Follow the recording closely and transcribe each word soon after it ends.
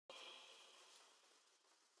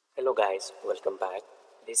Hello guys, welcome back.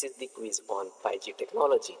 This is the quiz on 5G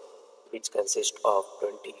technology, which consists of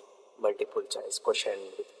 20 multiple choice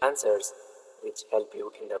questions with answers which help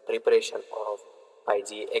you in the preparation of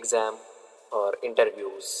 5G exam or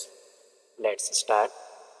interviews. Let's start.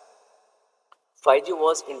 5G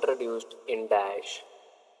was introduced in dash.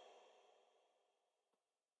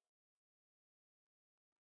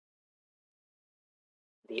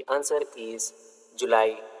 The answer is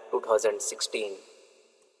July 2016.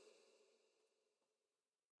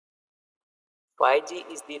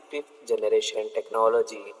 5G is the fifth generation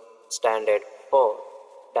technology standard for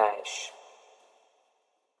dash.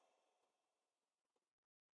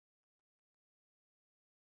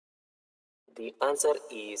 The answer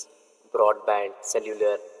is broadband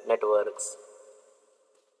cellular networks.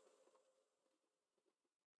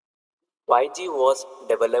 5G was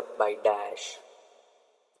developed by dash.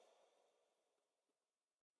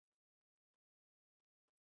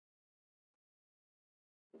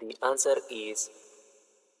 The answer is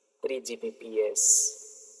 3 Gbps.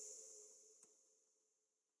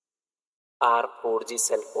 Are 4G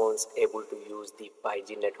cell phones able to use the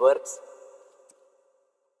 5G networks?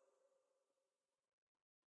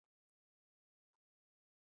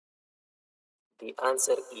 The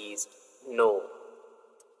answer is no.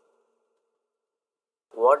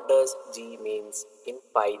 What does G means in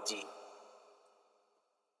 5G?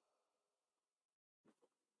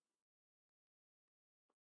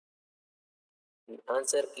 The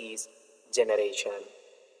answer is generation.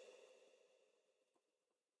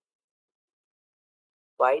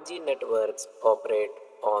 5G networks operate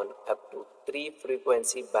on up to 3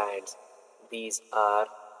 frequency bands. These are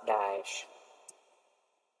dash.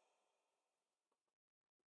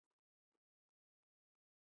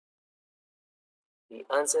 The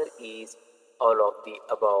answer is all of the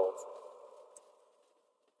above.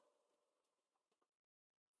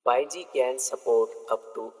 5G can support up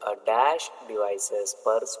to a dash devices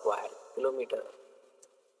per square kilometer.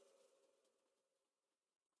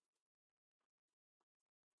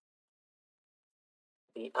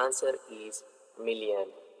 The answer is million.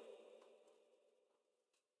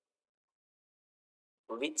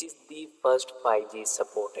 Which is the first 5G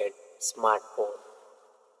supported smartphone?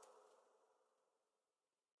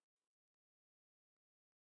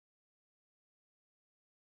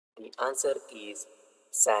 The answer is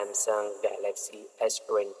Samsung Galaxy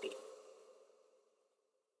S20.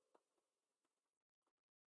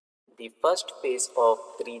 The first phase of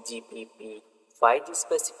 3GPP 5G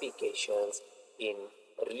specifications in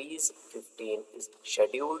Release 15 is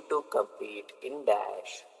scheduled to complete in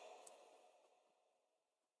dash.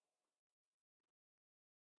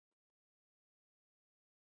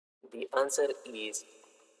 The answer is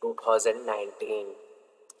 2019.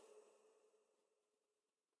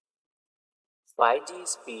 5G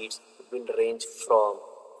speeds will range from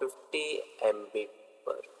 50 Mbit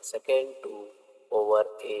per second to over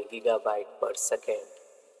a gigabyte per second.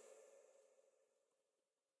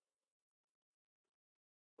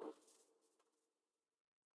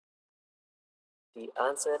 The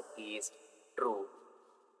answer is true.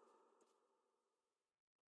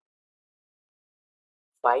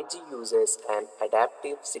 5G uses an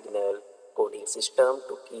adaptive signal coding system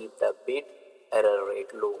to keep the bit error rate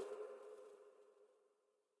low.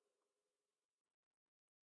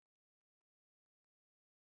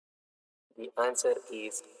 The answer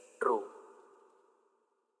is true.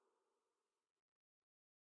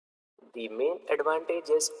 The main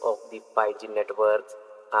advantages of the 5G networks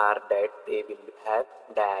are that they will have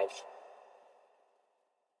dash.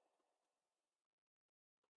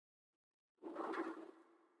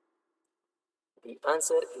 The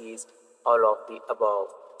answer is all of the above.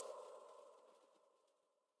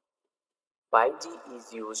 5G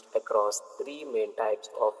is used across three main types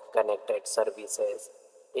of connected services,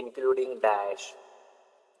 including dash.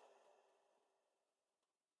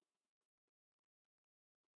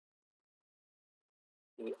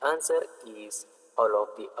 The answer is all of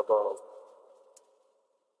the above.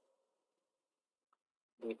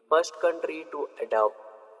 The first country to adopt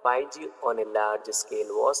 5G on a large scale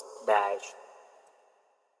was dash.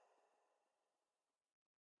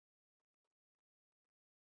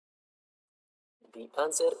 The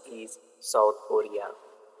answer is South Korea.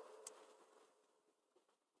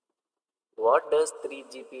 What does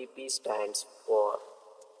 3GPP stands for?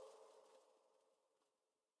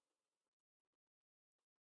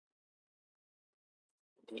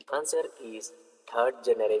 The answer is Third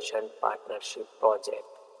Generation Partnership Project.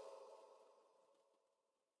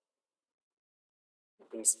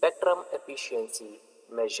 The spectrum efficiency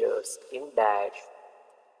measures in dash.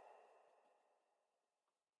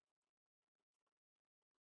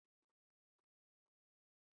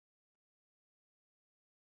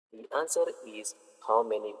 The answer is how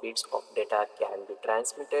many bits of data can be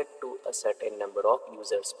transmitted to a certain number of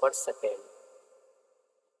users per second.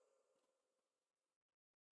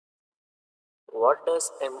 What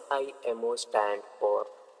does MIMO stand for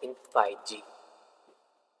in 5G?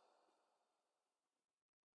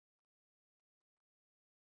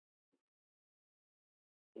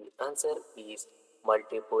 The answer is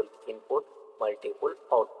multiple input, multiple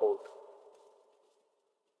output.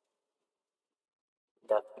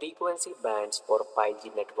 The frequency bands for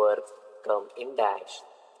 5G networks come in dash.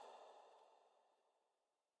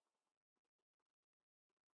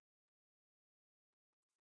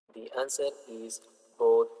 The answer is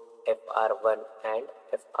both FR1 and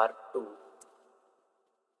FR2.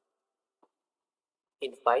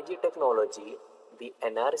 In 5G technology, the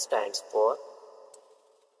NR stands for.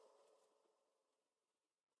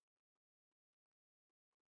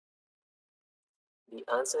 The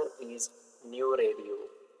answer is new radio.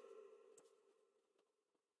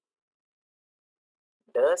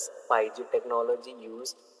 Does 5G technology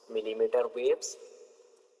use millimeter waves?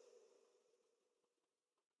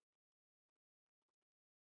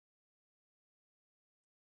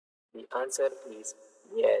 The answer is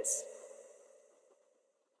yes.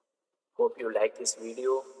 Hope you like this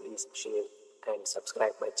video. Please share and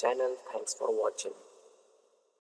subscribe my channel. Thanks for watching.